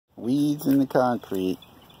weeds in the concrete,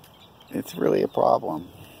 it's really a problem.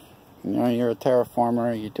 You know, you're a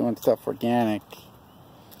terraformer, you're doing stuff organic,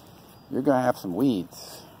 you're going to have some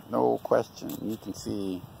weeds, no question. You can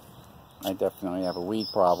see I definitely have a weed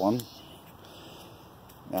problem.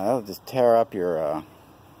 Now that'll just tear up your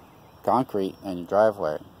concrete and your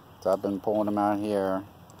driveway. So I've been pulling them out here.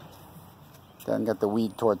 Then got the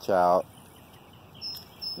weed torch out.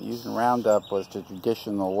 Using Roundup was the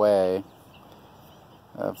traditional way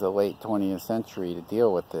of the late 20th century to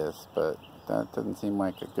deal with this, but that doesn't seem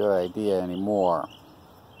like a good idea anymore.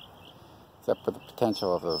 Except for the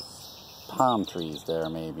potential of those palm trees there,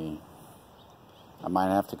 maybe. I might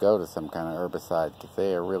have to go to some kind of herbicide because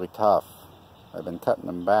they are really tough. I've been cutting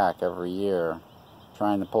them back every year,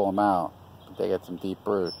 trying to pull them out, but they get some deep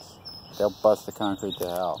roots. They'll bust the concrete to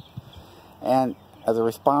hell. And as a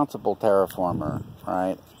responsible terraformer,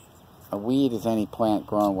 right, a weed is any plant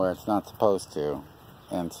grown where it's not supposed to.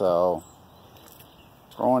 And so,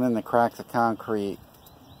 growing in the cracks of concrete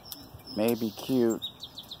may be cute,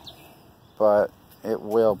 but it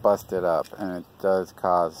will bust it up, and it does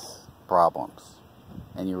cause problems.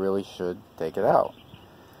 And you really should take it out.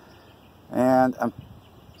 And I'm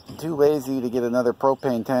too lazy to get another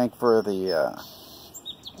propane tank for the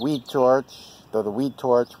weed torch, though the weed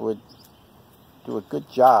torch would do a good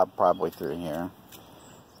job probably through here.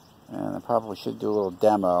 And I probably should do a little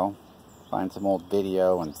demo, find some old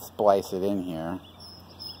video and splice it in here.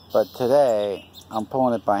 But today I'm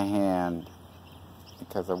pulling it by hand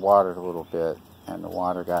because I watered a little bit and the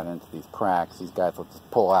water got into these cracks. These guys will just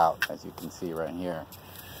pull out, as you can see right here.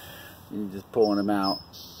 You're just pulling them out.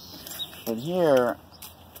 And here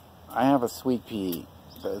I have a sweet pea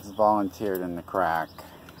that's volunteered in the crack.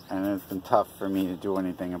 And it's been tough for me to do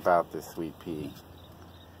anything about this sweet pea.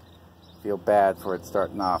 I feel bad for it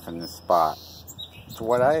starting off in this spot. So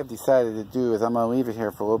what I have decided to do is I'm going to leave it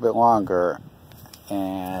here for a little bit longer.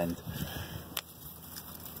 And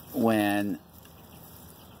when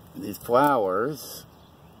these flowers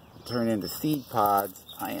turn into seed pods,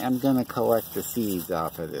 I am going to collect the seeds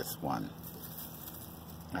off of this one.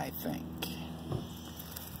 I think.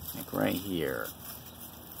 Like right here.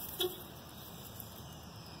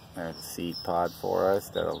 There's a seed pod for us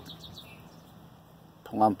that'll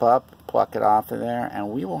plump up, pluck it off of there, and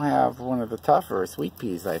we will have one of the tougher sweet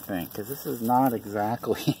peas, I think, because this is not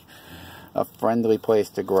exactly a friendly place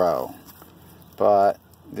to grow. But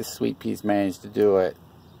this sweet pea's managed to do it.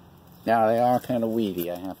 Now, they are kind of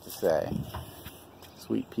weedy, I have to say.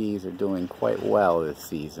 Sweet peas are doing quite well this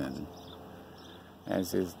season,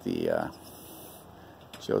 as is the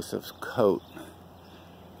Joseph's Coat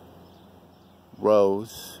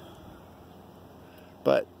rose.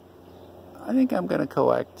 But I think I'm going to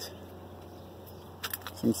collect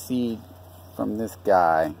some seed from this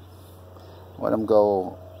guy. Let him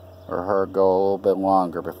go, or her go, a little bit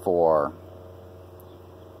longer before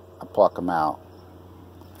I pluck them out.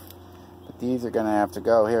 But these are going to have to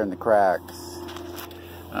go here in the cracks.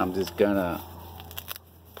 I'm just going to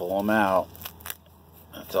pull them out.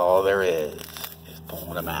 That's all there is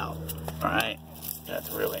pulling them out. Alright? That's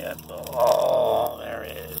really all there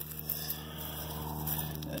is.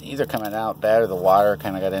 These are coming out better. The water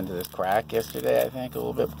kind of got into this crack yesterday, I think, a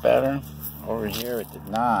little bit better. Over here it did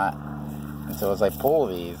not. And so as I pull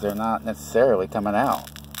these, they're not necessarily coming out,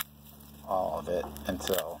 all of it. And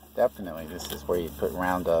so definitely this is where you put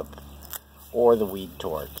Roundup or the weed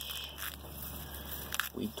torch.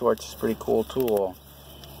 Weed torch is a pretty cool tool.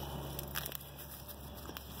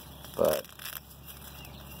 But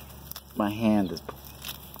my hand is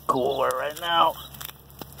cooler right now.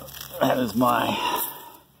 That is my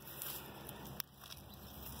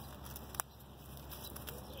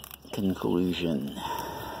conclusion.